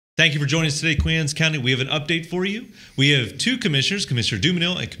Thank you for joining us today, Queen Anne's County. We have an update for you. We have two commissioners, Commissioner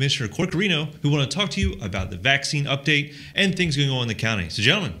Dumenil and Commissioner Corchiarino, who want to talk to you about the vaccine update and things going on in the county. So,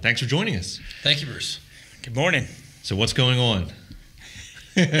 gentlemen, thanks for joining us. Thank you, Bruce. Good morning. So, what's going on?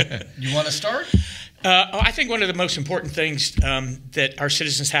 You want to start? I think one of the most important things that our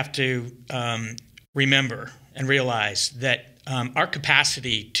citizens have to remember and realize that our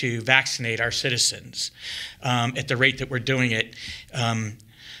capacity to vaccinate our citizens at the rate that we're doing it,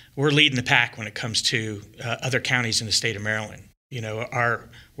 we're leading the pack when it comes to other counties in the state of Maryland. You know,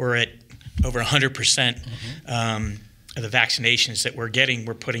 we're at over 100% of the vaccinations that we're getting,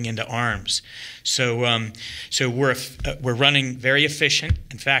 we're putting into arms. So, so we're running very efficient.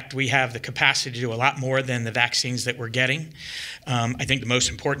 In fact, we have the capacity to do a lot more than the vaccines that we're getting. I think the most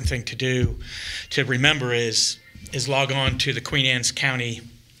important thing to remember is log on to the Queen Anne's County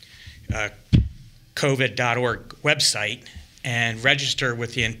COVID.org website and register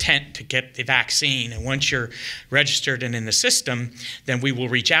with the intent to get the vaccine. And once you're registered and in the system, then we will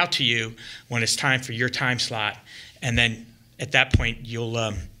reach out to you when it's time for your time slot. And then at that point, you'll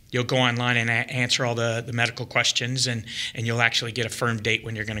go online and answer all the medical questions, and you'll actually get a firm date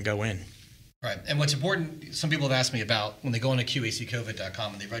when you're going to go in. Right. And what's important, some people have asked me about when they go into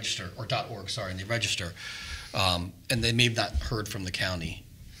QACTV.com and they register, or .org, sorry, and they register, and they may have not heard from the county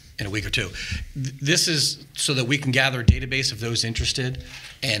in a week or two. This is so that we can gather a database of those interested,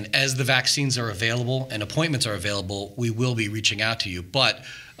 and as the vaccines are available and appointments are available, we will be reaching out to you. But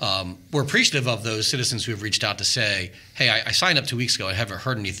we're appreciative of those citizens who have reached out to say, hey, I signed up 2 weeks ago, I haven't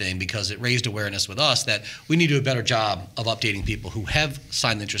heard anything, because it raised awareness with us that we need to do a better job of updating people who have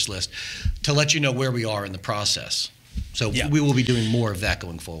signed the interest list to let you know where we are in the process. So yeah, we will be doing more of that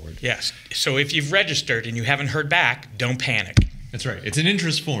going forward. Yes. So if you've registered and you haven't heard back, don't panic. That's right. It's an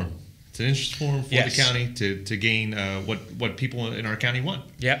interest form. It's an interest form for the county to gain what people in our county want.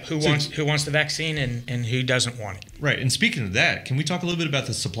 Yeah. Who wants the vaccine and who doesn't want it. Right. And speaking of that, can we talk a little bit about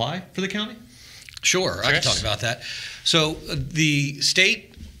the supply for the county? Sure. I can talk about that. So the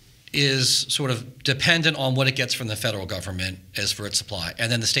state is sort of dependent on what it gets from the federal government as for its supply.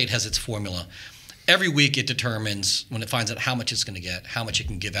 And then the state has its formula. Every week it determines, when it finds out how much it's going to get, how much it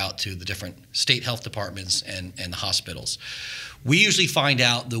can give out to the different state health departments and the hospitals. We usually find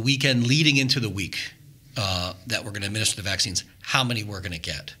out the weekend leading into the week that we're going to administer the vaccines, how many we're going to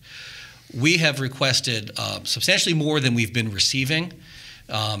get. We have requested substantially more than we've been receiving.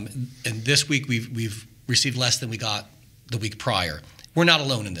 And this week we've received less than we got the week prior. We're not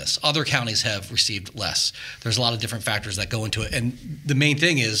alone in this. Other counties have received less. There's a lot of different factors that go into it. And the main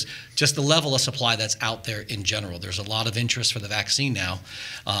thing is just the level of supply that's out there in general. There's a lot of interest for the vaccine now,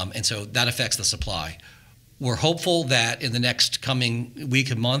 and so that affects the supply. We're hopeful that in the next coming week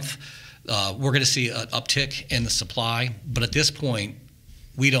and month, we're going to see an uptick in the supply. But at this point,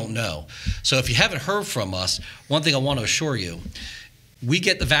 we don't know. So if you haven't heard from us, one thing I want to assure you, we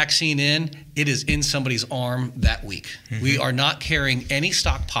get the vaccine in, it is in somebody's arm that week. We are not carrying any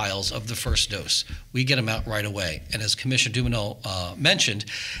stockpiles of the first dose. We get them out right away. And as Commissioner Dumenil mentioned,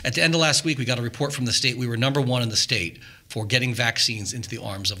 at the end of last week, we got a report from the state. We were #1 in the state for getting vaccines into the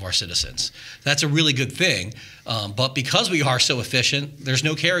arms of our citizens. That's a really good thing. But because we are so efficient, there's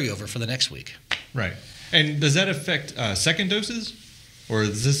no carryover for the next week. Right. And does that affect second doses? Or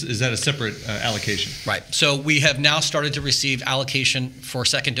is that a separate allocation? Right. So we have now started to receive allocation for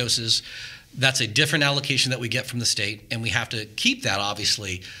second doses. That's a different allocation that we get from the state, and we have to keep that,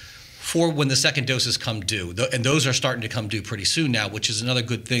 obviously, for when the second doses come due. And those are starting to come due pretty soon now, which is another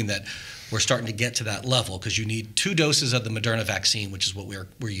good thing that we're starting to get to that level, because you need 2 doses of the Moderna vaccine, which is what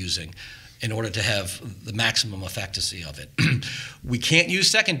we're using, in order to have the maximum efficacy of it. We can't use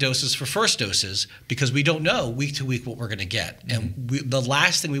second doses for first doses because we don't know week to week what we're going to get. And the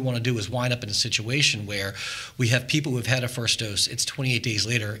last thing we want to do is wind up in a situation where we have people who have had a first dose, it's 28 days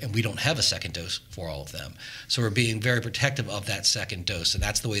later, and we don't have a second dose for all of them. So we're being very protective of that second dose, and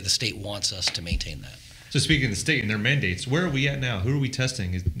that's the way the state wants us to maintain that. So speaking of the state and their mandates, where are we at now? Who are we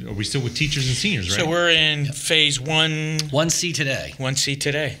testing? Are we still with teachers and seniors, right? So we're in phase 1. 1C today. 1C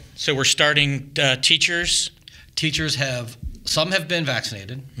today. So we're starting teachers. Teachers some have been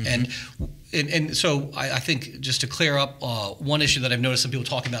vaccinated. And so I think just to clear up one issue that I've noticed some people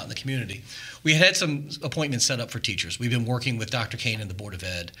talking about in the community, we had some appointments set up for teachers. We've been working with Dr. Kane and the Board of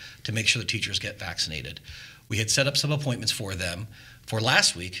Ed to make sure the teachers get vaccinated. We had set up some appointments for them for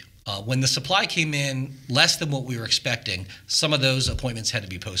last week. When the supply came in less than what we were expecting, some of those appointments had to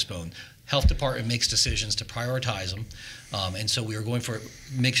be postponed. Health department makes decisions to prioritize them, and so we were going for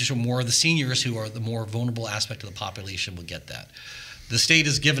making sure more of the seniors, who are the more vulnerable aspect of the population, would get that. The state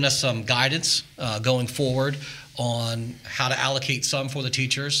has given us some guidance going forward on how to allocate some for the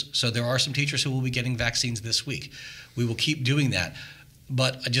teachers. So there are some teachers who will be getting vaccines this week. We will keep doing that.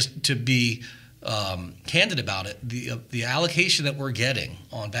 But just to be candid about it, the allocation that we're getting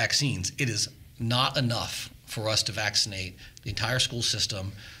on vaccines, it is not enough for us to vaccinate the entire school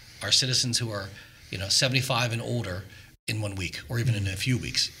system, our citizens who are 75 and older in 1 week or even in a few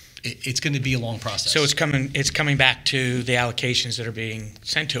weeks. It's going to be a long process. So it's coming back to the allocations that are being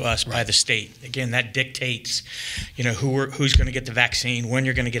sent to us by the state. Again, that dictates, who's going to get the vaccine, when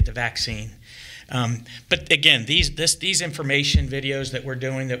you're going to get the vaccine. But again, these information videos that we're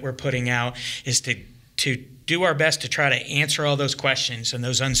doing, that we're putting out, is to do our best to try to answer all those questions and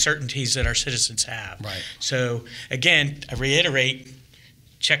those uncertainties that our citizens have. Right. So again, I reiterate,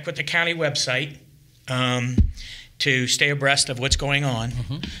 check with the county website to stay abreast of what's going on.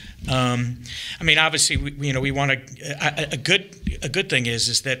 Obviously, we want to. A good thing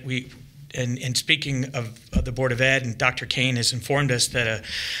is that we. And speaking of the Board of Ed, and Dr. Kane has informed us that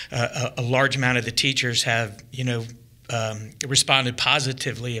a large amount of the teachers have, responded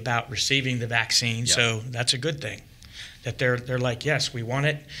positively about receiving the vaccine. Yep. So that's a good thing. That they're like, yes, we want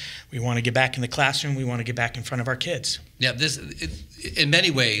it. We want to get back in the classroom. We want to get back in front of our kids. Yeah, in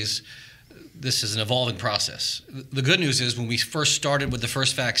many ways, this is an evolving process. The good news is when we first started with the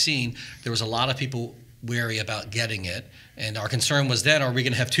first vaccine, there was a lot of people wary about getting it. And our concern was then, are we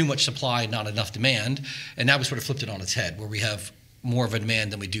going to have too much supply, not enough demand? And now we sort of flipped it on its head, where we have more of a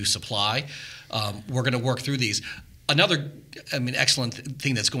demand than we do supply. We're going to work through these. Another, excellent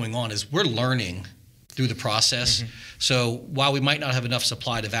thing that's going on is we're learning through the process. So while we might not have enough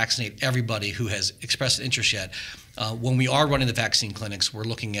supply to vaccinate everybody who has expressed an interest yet, when we are running the vaccine clinics, we're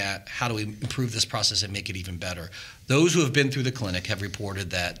looking at how do we improve this process and make it even better. Those who have been through the clinic have reported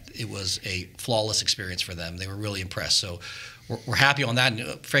that it was a flawless experience for them. They were really impressed. So we're happy on that.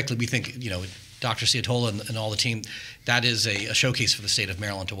 And frankly, we think, Dr. Ciatola and all the team, that is a showcase for the state of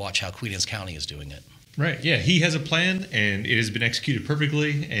Maryland to watch how Queen Anne's County is doing it. Right. Yeah. He has a plan, and it has been executed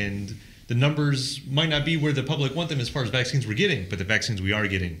perfectly. And the numbers might not be where the public want them as far as vaccines we're getting, but the vaccines we are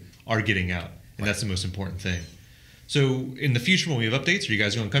getting out. And that's the most important thing. So in the future, when we have updates, are you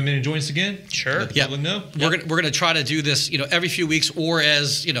guys going to come in and join us again? Sure. Let the public know? We're going to try to do this, every few weeks, or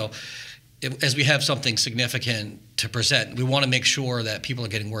as we have something significant to present. We want to make sure that people are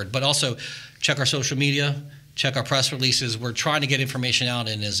getting word, but also check our social media, check our press releases. We're trying to get information out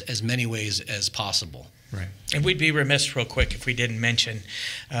in as many ways as possible. Right. And we'd be remiss real quick if we didn't mention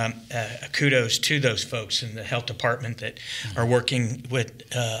kudos to those folks in the health department that are working with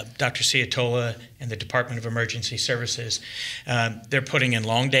Dr. Ciatola and the Department of Emergency Services. They're putting in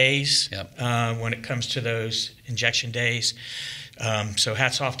long days when it comes to those injection days. So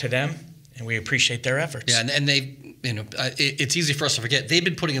hats off to them, and we appreciate their efforts. Yeah, and they, it's easy for us to forget. They've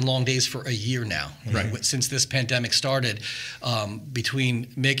been putting in long days for a year now, right? Since this pandemic started,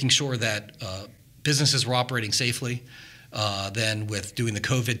 between making sure that businesses were operating safely, then with doing the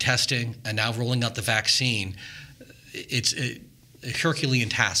COVID testing, and now rolling out the vaccine. It's a Herculean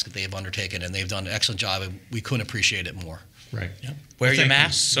task that they have undertaken, and they've done an excellent job, and we couldn't appreciate it more. Right. Yep. Wear your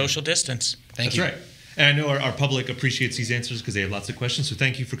mask, social distance. Thank you. That's right. And I know our public appreciates these answers because they have lots of questions, so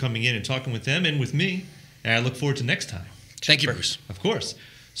thank you for coming in and talking with them and with me, and I look forward to next time. Thank you, Bruce. Of course.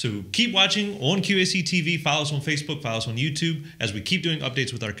 So keep watching on QACTV. Follow us on Facebook. Follow us on YouTube as we keep doing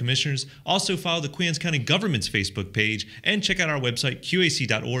updates with our commissioners. Also follow the Queen Anne's County Government's Facebook page and check out our website,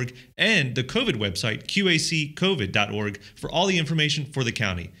 QAC.org, and the COVID website, QACCovid.org, for all the information for the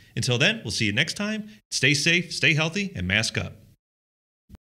county. Until then, we'll see you next time. Stay safe, stay healthy, and mask up.